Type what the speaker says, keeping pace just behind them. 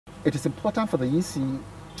it is important for the EC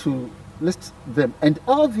to list them. And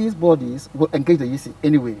all these bodies will engage the EC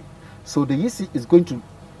anyway. So the EC is going to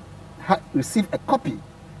receive a copy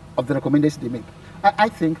of the recommendation they make. I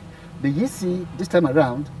think the EC this time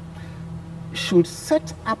around should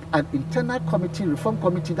set up an internal committee, reform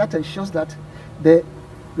committee, that ensures that the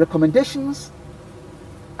recommendations,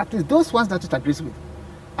 at least those ones that it agrees with,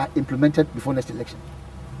 are implemented before next election.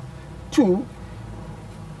 2,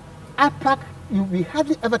 APAC, we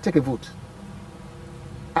hardly ever take a vote.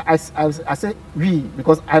 I say we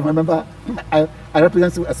because I remember I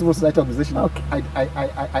represent a civil society organization. Okay.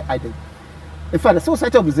 I did. In fact, the civil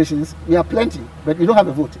society organizations, we are plenty, but we don't have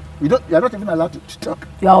a vote. You are not even allowed to talk.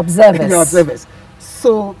 You are observers. You are observers.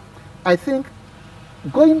 So I think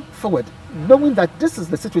going forward, knowing that this is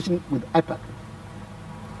the situation with IPAC,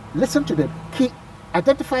 listen to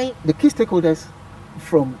identify the key stakeholders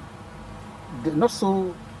from the not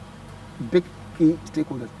so big key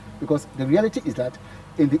stakeholders, because the reality is that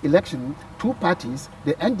in the election, 2 parties,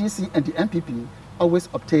 the NDC and the MPP, always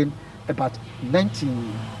obtain about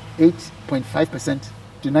 98.5%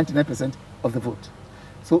 to 99% of the vote.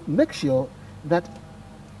 So make sure that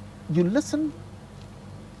you listen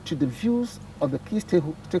to the views of the key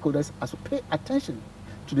stakeholders, as well pay attention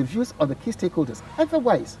to the views of the key stakeholders.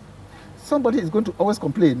 Otherwise, somebody is going to always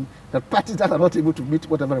complain that parties that are not able to meet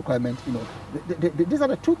whatever requirement, these are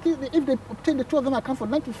the 2 keys. If they obtain the 2 of them account for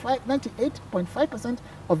 98.5%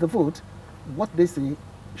 of the vote, what they say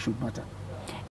should matter.